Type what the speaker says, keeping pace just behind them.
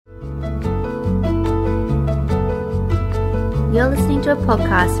You're listening to a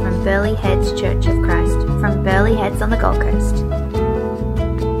podcast from Burleigh Heads Church of Christ, from Burleigh Heads on the Gold Coast.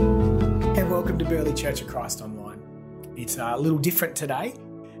 And welcome to Burleigh Church of Christ Online. It's a little different today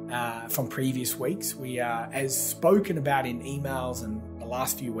from previous weeks. We are, as spoken about in emails and the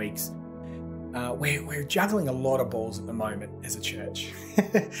last few weeks, we're juggling a lot of balls at the moment as a church.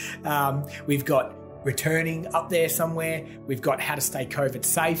 We've got returning up there somewhere. We've got how to stay COVID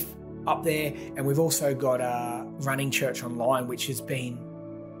safe up there. And we've also got running church online, which has been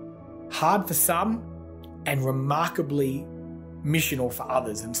hard for some and remarkably missional for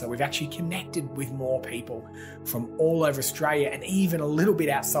others. And so we've actually connected with more people from all over Australia and even a little bit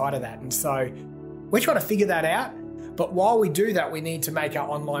outside of that. And so we're trying to figure that out. But while we do that, we need to make our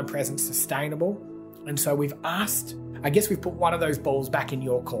online presence sustainable. And so we've asked, I guess we've put one of those balls back in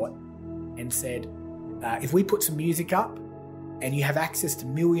your court and said, if we put some music up and you have access to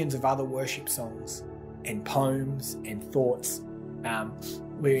millions of other worship songs and poems and thoughts,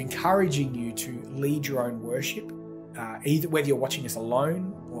 we're encouraging you to lead your own worship, either whether you're watching us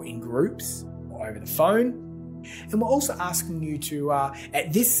alone or in groups or over the phone. And we're also asking you to,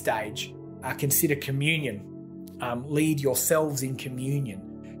 at this stage, consider communion. Lead yourselves in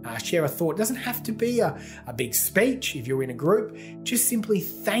communion. Share a thought. It doesn't have to be a big speech if you're in a group. Just simply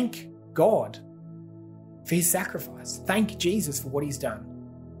thank God for his sacrifice. Thank Jesus for what he's done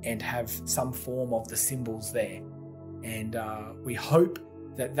and have some form of the symbols there. And we hope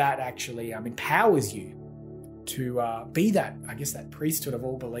that actually empowers you to be that priesthood of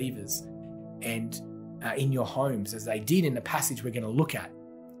all believers and in your homes, as they did in the passage we're going to look at,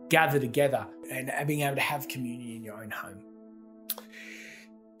 gather together and being able to have communion in your own home.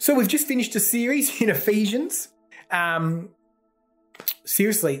 So we've just finished a series in Ephesians.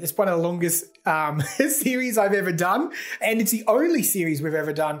 Seriously, it's one of the longest series I've ever done. And it's the only series we've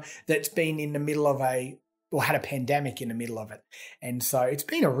ever done that's been in the middle of had a pandemic in the middle of it. And so it's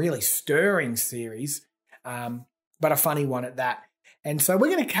been a really stirring series, but a funny one at that. And so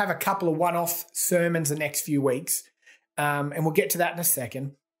we're going to have a couple of one-off sermons the next few weeks. And we'll get to that in a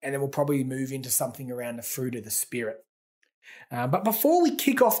second. And then we'll probably move into something around the fruit of the Spirit. But before we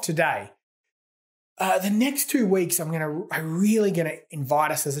kick off today, the next 2 weeks, I'm really going to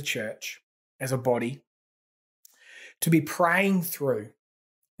invite us as a church, as a body, to be praying through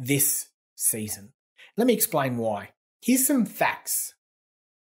this season. Let me explain why. Here's some facts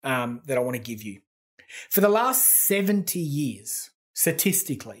that I want to give you. For the last 70 years,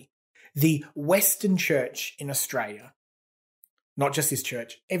 statistically, the Western church in Australia, not just this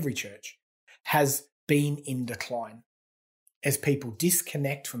church, every church, has been in decline. As people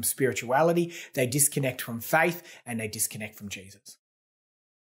disconnect from spirituality, they disconnect from faith, and they disconnect from Jesus.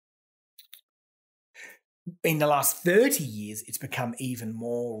 In the last 30 years, it's become even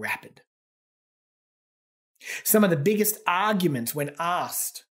more rapid. Some of the biggest arguments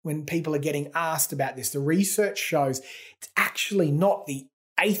when people are getting asked about this, the research shows it's actually not the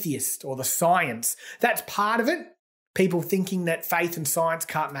atheist or the science. That's part of it. People thinking that faith and science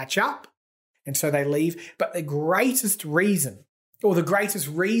can't match up. And so they leave. But the greatest reason, or the greatest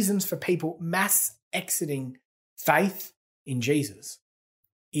reasons for people mass exiting faith in Jesus,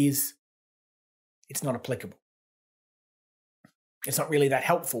 is it's not applicable. It's not really that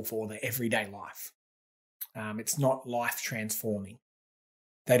helpful for their everyday life. It's not life transforming.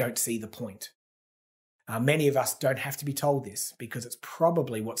 They don't see the point. Many of us don't have to be told this, because it's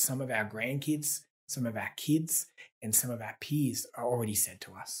probably what some of our grandkids, some of our kids, and some of our peers are already said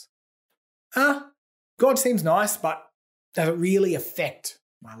to us. God seems nice, but does it really affect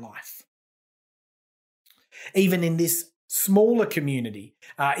my life? Even in this smaller community,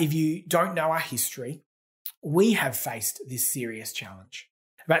 if you don't know our history, we have faced this serious challenge.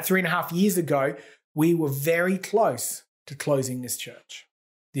 About 3.5 years ago, we were very close to closing this church,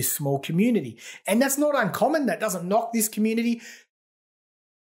 this small community. And that's not uncommon. That doesn't knock this community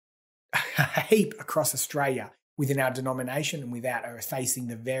a heap across Australia within our denomination and without are facing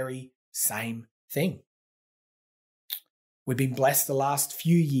the very same thing. We've been blessed the last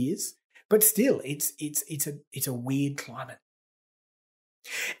few years, but still, it's a weird climate.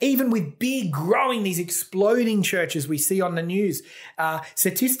 Even with big, growing, these exploding churches we see on the news,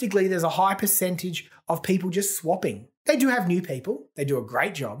 statistically, there's a high percentage of people just swapping. They do have new people. They do a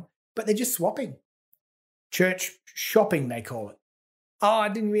great job, but they're just swapping. Church shopping, they call it. Oh, I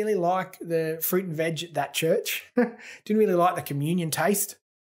didn't really like the fruit and veg at that church. Didn't really like the communion taste.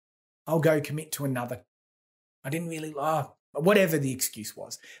 I'll go commit to another. I didn't really like, whatever the excuse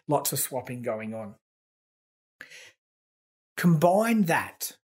was. Lots of swapping going on. Combine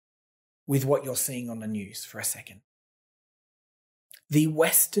that with what you're seeing on the news for a second. The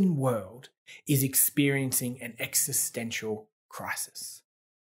Western world is experiencing an existential crisis.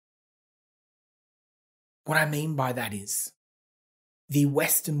 What I mean by that is the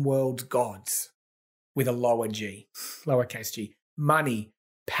Western world's gods with a lowercase g, money,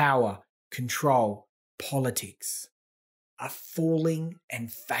 power, control, politics, are falling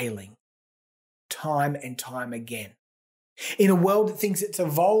and failing time and time again. In a world that thinks it's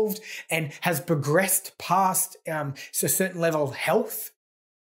evolved and has progressed past a certain level of health,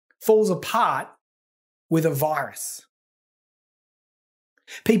 falls apart with a virus.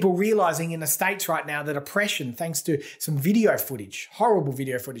 People realizing in the States right now that oppression, thanks to some video footage, horrible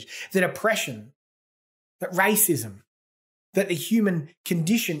video footage, that oppression, that racism, that the human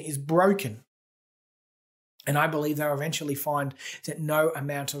condition is broken. And I believe they'll eventually find that no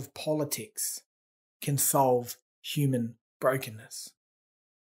amount of politics can solve human brokenness.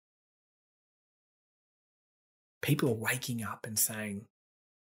 People are waking up and saying,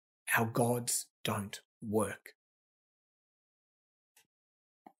 our gods don't work.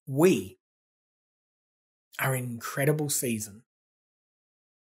 We are in an incredible season,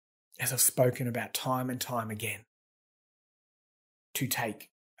 as I've spoken about time and time again, to take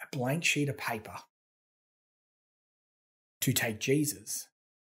a blank sheet of paper, to take Jesus,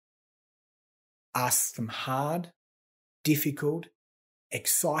 ask some hard, difficult,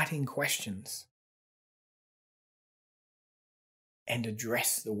 exciting questions, and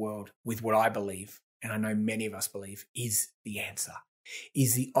address the world with what I believe, and I know many of us believe, is the answer,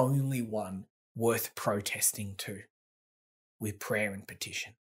 is the only one worth protesting to with prayer and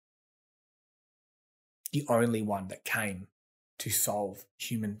petition. The only one that came to solve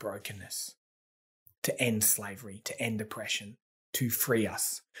human brokenness, to end slavery, to end oppression, to free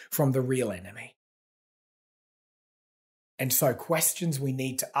us from the real enemy. And so questions we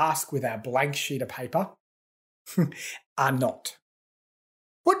need to ask with our blank sheet of paper are not,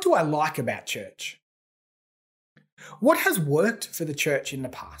 what do I like about church? What has worked for the church in the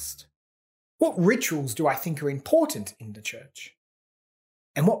past? What rituals do I think are important in the church?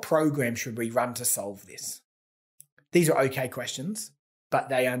 And what program should we run to solve this? These are okay questions, but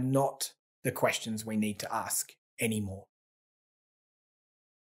they are not the questions we need to ask anymore.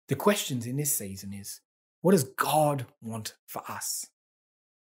 The questions in this season is, what does God want for us?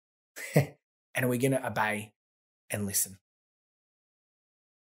 And are we going to obey and listen?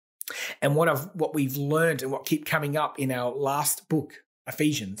 And what we've learned and what keep coming up in our last book,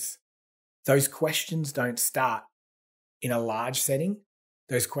 Ephesians, those questions don't start in a large setting.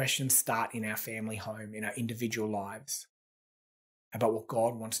 Those questions start in our family home, in our individual lives, about what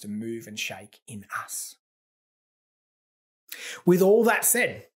God wants to move and shake in us. With all that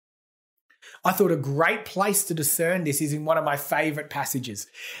said, I thought a great place to discern this is in one of my favourite passages,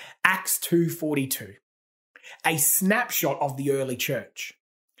 Acts 2:42, a snapshot of the early church.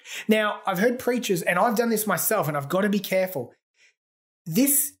 Now, I've heard preachers, and I've done this myself, and I've got to be careful.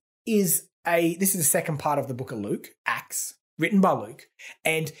 This is the second part of the book of Luke, Acts, written by Luke,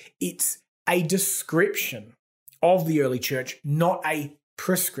 and it's a description of the early church, not a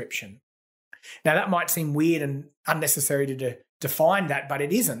prescription. Now, that might seem weird and unnecessary to define that, but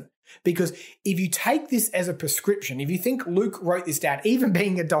it isn't. Because if you take this as a prescription, if you think Luke wrote this down, even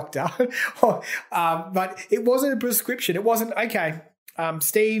being a doctor, but it wasn't a prescription. It wasn't, okay,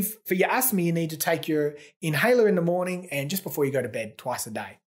 Steve, for your asthma, you need to take your inhaler in the morning and just before you go to bed twice a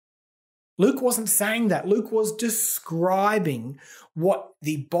day. Luke wasn't saying that. Luke was describing what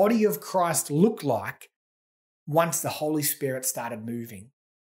the body of Christ looked like once the Holy Spirit started moving.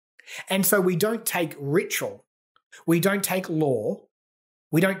 And so we don't take ritual, we don't take law,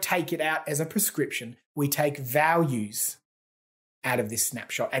 we don't take it out as a prescription, we take values out of this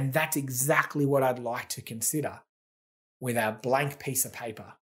snapshot. And that's exactly what I'd like to consider with our blank piece of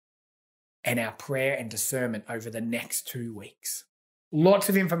paper and our prayer and discernment over the next 2 weeks. Lots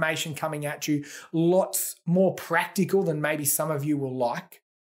of information coming at you, lots more practical than maybe some of you will like.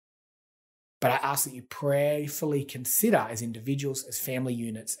 But I ask that you prayerfully consider as individuals, as family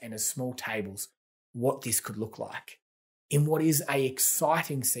units, and as small tables, what this could look like in what is an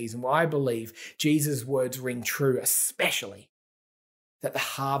exciting season where I believe Jesus' words ring true, especially that the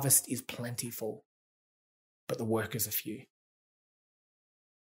harvest is plentiful, but the workers are few.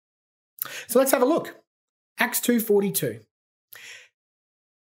 So let's have a look. Acts 2:42.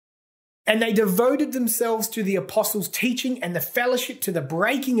 And they devoted themselves to the apostles' teaching and the fellowship, to the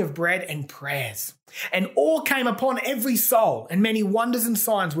breaking of bread and prayers. And awe came upon every soul, and many wonders and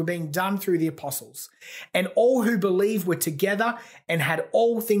signs were being done through the apostles. And all who believed were together and had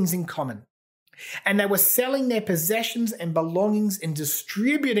all things in common. And they were selling their possessions and belongings and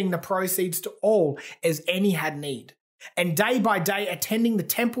distributing the proceeds to all as any had need. and day by day attending the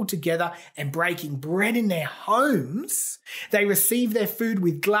temple together and breaking bread in their homes, they received their food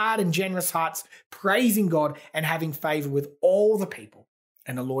with glad and generous hearts, praising God and having favor with all the people.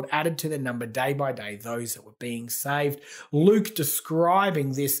 And the Lord added to their number day by day those that were being saved. Luke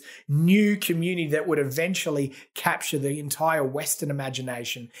describing this new community that would eventually capture the entire Western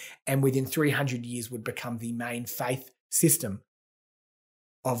imagination and within 300 years would become the main faith system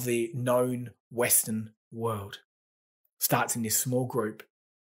of the known Western world. Starts in this small group,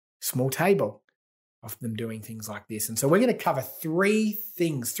 small table of them doing things like this. And so we're going to cover three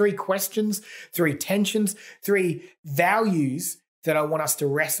things, three questions, three tensions, three values that I want us to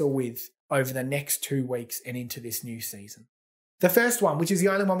wrestle with over the next 2 weeks and into this new season. The first one, which is the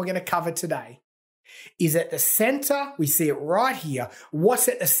only one we're going to cover today, is at the center. We see it right here. What's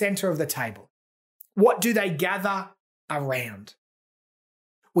at the center of the table? What do they gather around?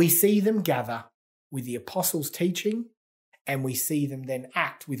 We see them gather with the apostles' teaching, and we see them then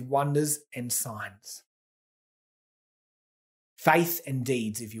act with wonders and signs. Faith and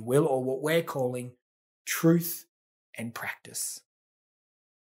deeds, if you will, or what we're calling truth and practice.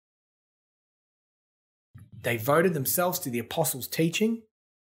 They devoted themselves to the apostles' teaching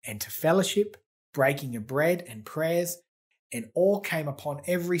and to fellowship, breaking of bread and prayers, and all came upon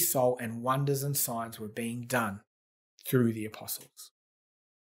every soul, and wonders and signs were being done through the apostles.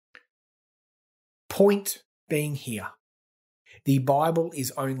 Point being here, the Bible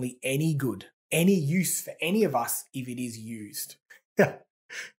is only any good, any use for any of us if it is used.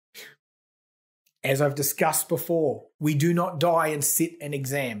 As I've discussed before, we do not die and sit an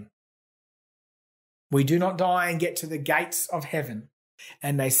exam. We do not die and get to the gates of heaven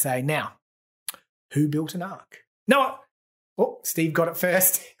and they say, now, who built an ark? No. Oh, Steve got it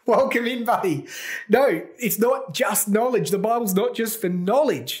first. Welcome in, buddy. No, it's not just knowledge. The Bible's not just for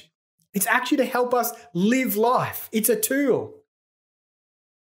knowledge. It's actually to help us live life. It's a tool.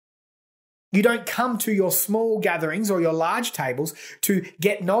 You don't come to your small gatherings or your large tables to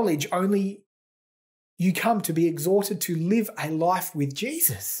get knowledge, only you come to be exhorted to live a life with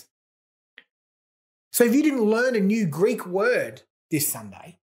Jesus. So if you didn't learn a new Greek word this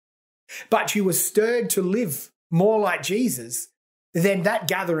Sunday, but you were stirred to live more like Jesus, then that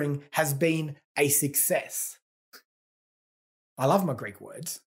gathering has been a success. I love my Greek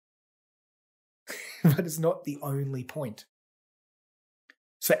words, but it's not the only point.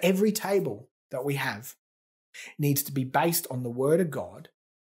 So every table that we have needs to be based on the Word of God,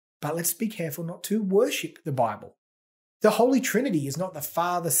 but let's be careful not to worship the Bible. The Holy Trinity is not the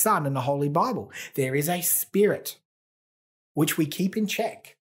Father, Son, and the Holy Bible. There is a Spirit which we keep in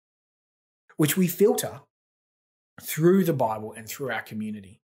check, which we filter through the Bible and through our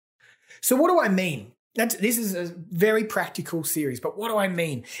community. So what do I mean? This is a very practical series, but what do I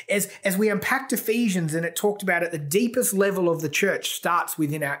mean? As we unpacked Ephesians and it talked about at the deepest level of the church starts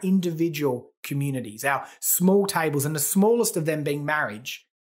within our individual communities, our small tables, and the smallest of them being marriage.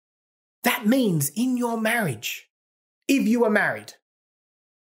 That means in your marriage, if you are married,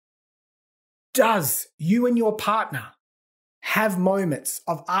 does you and your partner have moments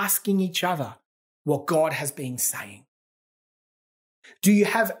of asking each other what God has been saying? Do you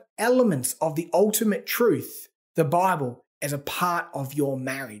have elements of the ultimate truth, the Bible, as a part of your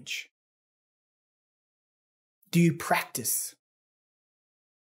marriage? Do you practice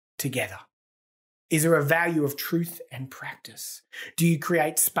together? Is there a value of truth and practice? Do you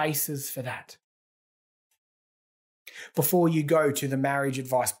create spaces for that? Before you go to the marriage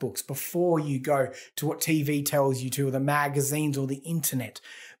advice books, before you go to what TV tells you to, or the magazines or the internet,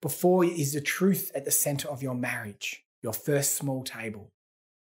 before is the truth at the center of your marriage, your first small table,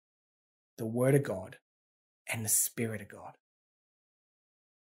 the Word of God and the Spirit of God.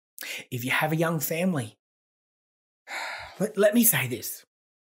 If you have a young family, let me say this.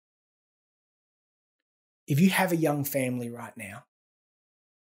 If you have a young family right now,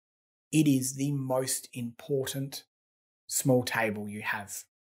 it is the most important small table you have.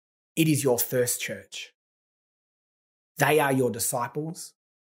 It is your first church. They are your disciples.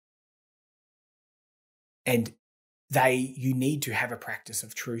 And you need to have a practice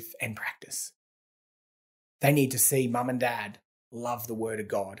of truth and practice. They need to see mum and dad love the Word of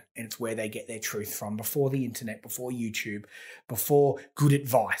God, and it's where they get their truth from, before the internet, before YouTube, before good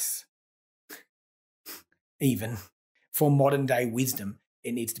advice. Even for modern day wisdom,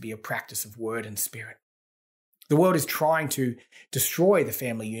 it needs to be a practice of Word and Spirit. The world is trying to destroy the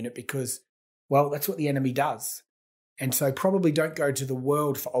family unit because, well, that's what the enemy does. And so probably don't go to the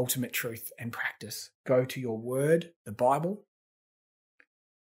world for ultimate truth and practice. Go to your Word, the Bible,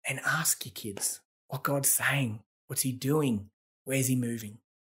 and ask your kids what God's saying. What's He doing? Where's He moving?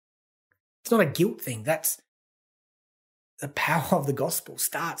 It's not a guilt thing. That's the power of the gospel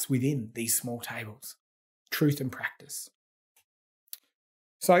starts within these small tables, truth and practice.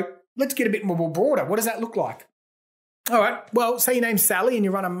 So let's get a bit more broader. What does that look like? All right, well, say your name's Sally and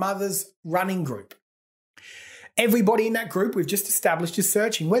you run a mother's running group. Everybody in that group we've just established is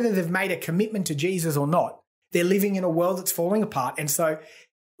searching, whether they've made a commitment to Jesus or not. They're living in a world that's falling apart, and so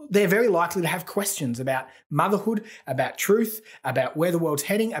they're very likely to have questions about motherhood, about truth, about where the world's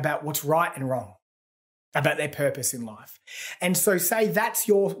heading, about what's right and wrong, about their purpose in life. And so say that's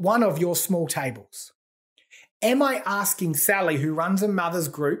one of your small tables. Am I asking Sally, who runs a mother's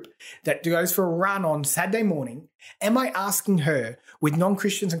group that goes for a run on Saturday morning, am I asking her, with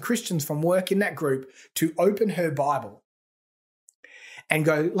non-Christians and Christians from work in that group, to open her Bible and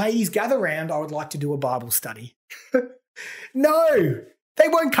go, ladies, gather round, I would like to do a Bible study? No, they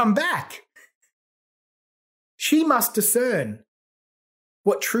won't come back. She must discern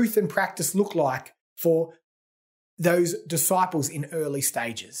what truth and practice look like for those disciples in early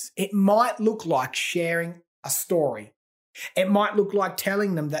stages. It might look like sharing a story. It might look like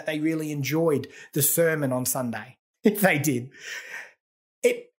telling them that they really enjoyed the sermon on Sunday, if they did.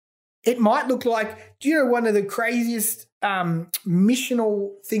 It might look like, do you know, one of the craziest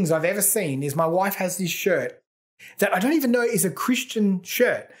missional things I've ever seen is my wife has this shirt that I don't even know is a Christian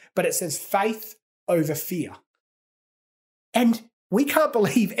shirt, but it says faith over fear. And we can't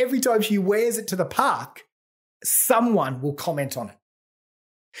believe every time she wears it to the park, someone will comment on it.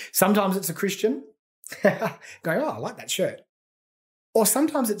 Sometimes it's a Christian going, oh, I like that shirt. Or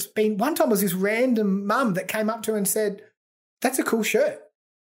sometimes one time it was this random mum that came up to her and said, that's a cool shirt.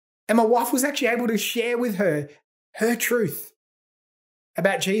 And my wife was actually able to share with her truth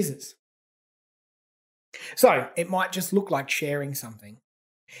about Jesus. So it might just look like sharing something.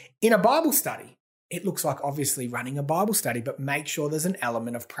 In a Bible study, it looks like obviously running a Bible study, but make sure there's an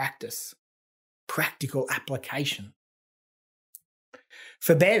element of practice, practical application.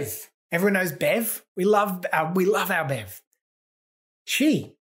 For Bev, everyone knows Bev. We love our Bev.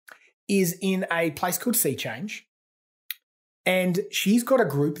 She is in a place called Sea Change, and she's got a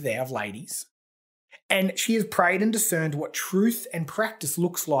group there of ladies, and she has prayed and discerned what truth and practice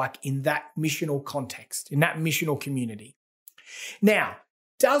looks like in that missional context, in that missional community. Now,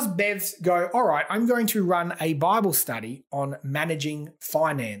 does Bev go, all right, I'm going to run a Bible study on managing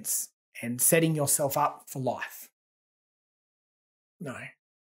finance and setting yourself up for life? No,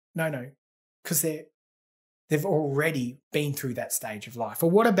 because they've already been through that stage of life. Or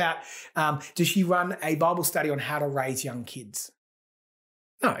what about, does she run a Bible study on how to raise young kids?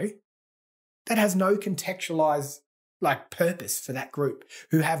 No, that has no contextualized purpose for that group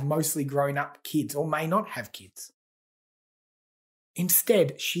who have mostly grown up kids or may not have kids.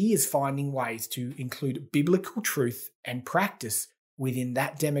 Instead, she is finding ways to include biblical truth and practice within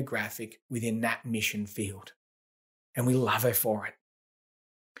that demographic, within that mission field. And we love her for it.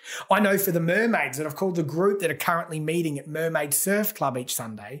 I know for the mermaids that I've called the group that are currently meeting at Mermaid Surf Club each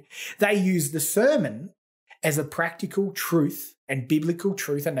Sunday, they use the sermon as a practical truth and biblical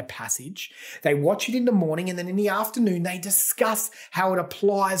truth and a passage. They watch it in the morning, and then in the afternoon they discuss how it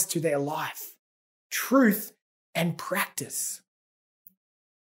applies to their life. Truth and practice.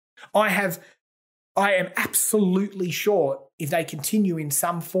 I am absolutely sure if they continue in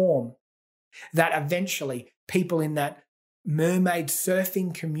some form that eventually people in that mermaid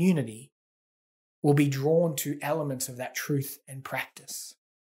surfing community will be drawn to elements of that truth and practice.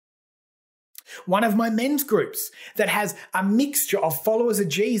 One of my men's groups that has a mixture of followers of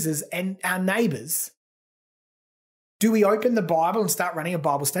Jesus and our neighbours. Do we open the Bible and start running a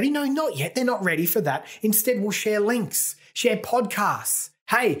Bible study? No, not yet. They're not ready for that. Instead, we'll share links, share podcasts.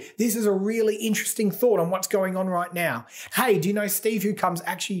 Hey, this is a really interesting thought on what's going on right now. Hey, do you know Steve who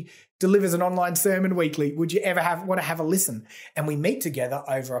actually delivers an online sermon weekly? Would you ever want to have a listen? And we meet together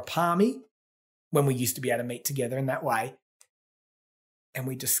over a palmy when we used to be able to meet together in that way. And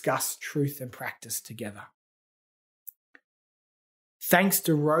we discuss truth and practice together. Thanks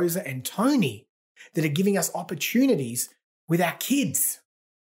to Rosa and Tony that are giving us opportunities with our kids.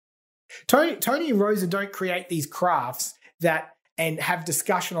 Tony and Rosa don't create these crafts and have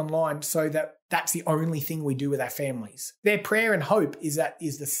discussion online so that that's the only thing we do with our families. Their prayer and hope is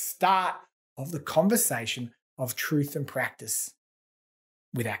the start of the conversation of truth and practice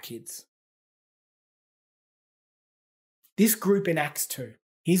with our kids. This group in Acts 2,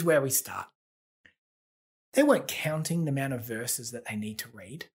 here's where we start. They weren't counting the amount of verses that they need to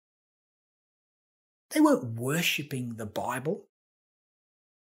read. They weren't worshipping the Bible.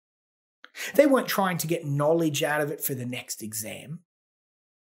 They weren't trying to get knowledge out of it for the next exam.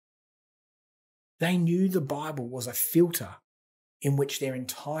 They knew the Bible was a filter in which their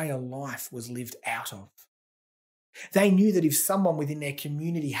entire life was lived out of. They knew that if someone within their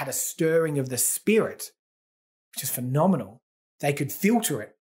community had a stirring of the Spirit, which is phenomenal, they could filter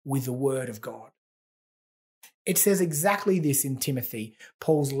it with the Word of God. It says exactly this in Timothy,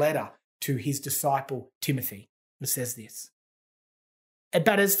 Paul's letter to his disciple Timothy. It says this: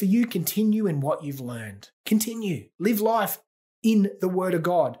 "But as for you, continue in what you've learned. Continue. Live life in the Word of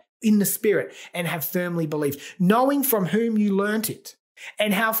God, in the Spirit, and have firmly believed, knowing from whom you learnt it,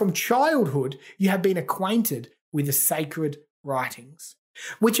 and how from childhood you have been acquainted with the sacred writings,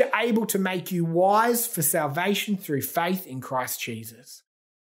 which are able to make you wise for salvation through faith in Christ Jesus.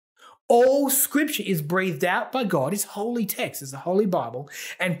 All Scripture is breathed out by God, is holy text, is the Holy Bible,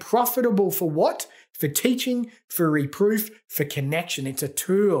 and profitable for what? For teaching, for reproof, for connection. It's a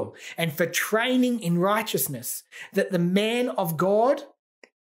tool. And for training in righteousness, that the man of God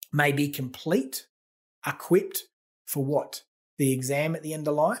may be complete, equipped for what? The exam at the end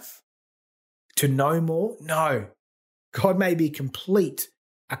of life? To know more? No. God may be complete,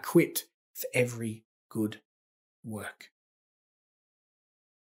 equipped for every good work."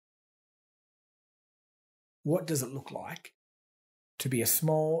 What does it look like to be a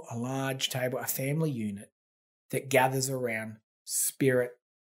small, a large table, a family unit that gathers around Spirit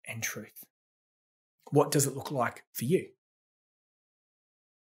and truth? What does it look like for you?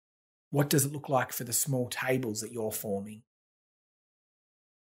 What does it look like for the small tables that you're forming?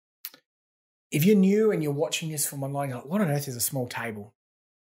 If you're new and you're watching this from online, you're like, what on earth is a small table?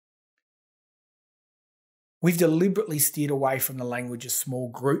 We've deliberately steered away from the language of small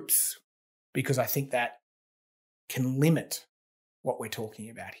groups because I think that can limit what we're talking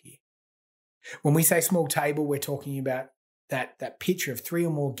about here. When we say small table, we're talking about that picture of 3 or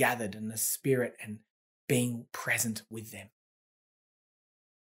more gathered in the Spirit and being present with them.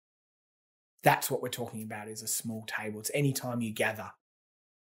 That's what we're talking about, is a small table. It's any time you gather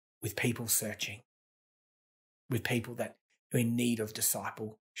with people searching, with people that are in need of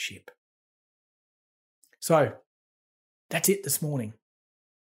discipleship. So that's it this morning.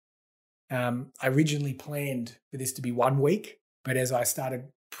 I originally planned for this to be 1 week, but as I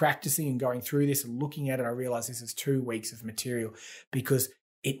started practicing and going through this and looking at it, I realized this is 2 weeks of material because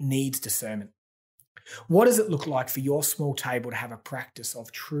it needs discernment. What does it look like for your small table to have a practice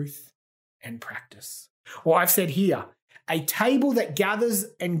of truth and practice? Well, I've said here, a table that gathers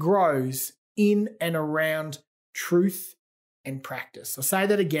and grows in and around truth and practice. I'll say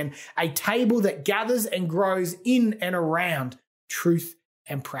that again, a table that gathers and grows in and around truth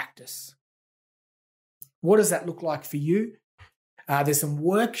and practice. What does that look like for you? There's some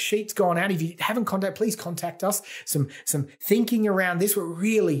worksheets going out. If you haven't contacted, please contact us. Some thinking around this. We're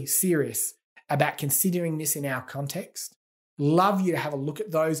really serious about considering this in our context. Love you to have a look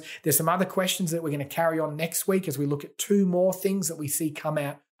at those. There's some other questions that we're going to carry on next week as we look at 2 more things that we see come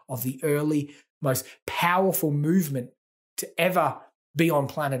out of the early, most powerful movement to ever be on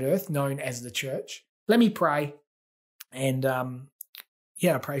planet Earth, known as the church. Let me pray. And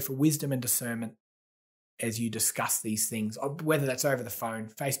I pray for wisdom and discernment as you discuss these things, whether that's over the phone,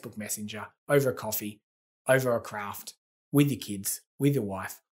 Facebook Messenger, over a coffee, over a craft, with your kids, with your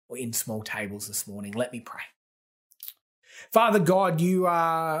wife, or in small tables this morning. Let me pray. Father God,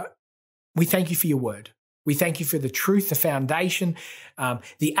 we thank you for your word. We thank you for the truth, the foundation,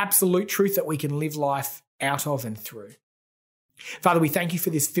 the absolute truth that we can live life out of and through. Father, we thank you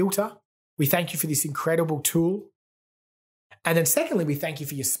for this filter. We thank you for this incredible tool. And then secondly, we thank you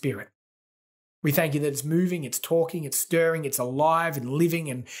for your Spirit. We thank you that it's moving, it's talking, it's stirring, it's alive and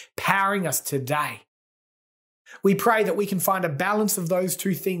living and powering us today. We pray that we can find a balance of those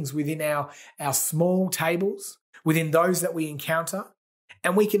 2 things within our small tables, within those that we encounter,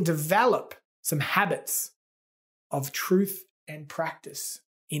 and we can develop some habits of truth and practice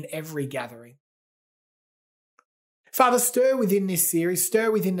in every gathering. Father, stir within this series,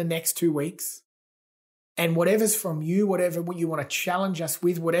 stir within the next 2 weeks. And whatever's from you, whatever you want to challenge us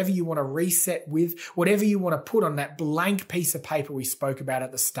with, whatever you want to reset with, whatever you want to put on that blank piece of paper we spoke about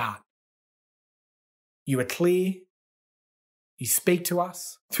at the start. You are clear. You speak to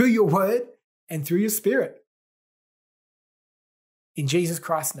us through your word and through your Spirit. In Jesus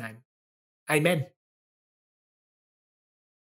Christ's name, amen.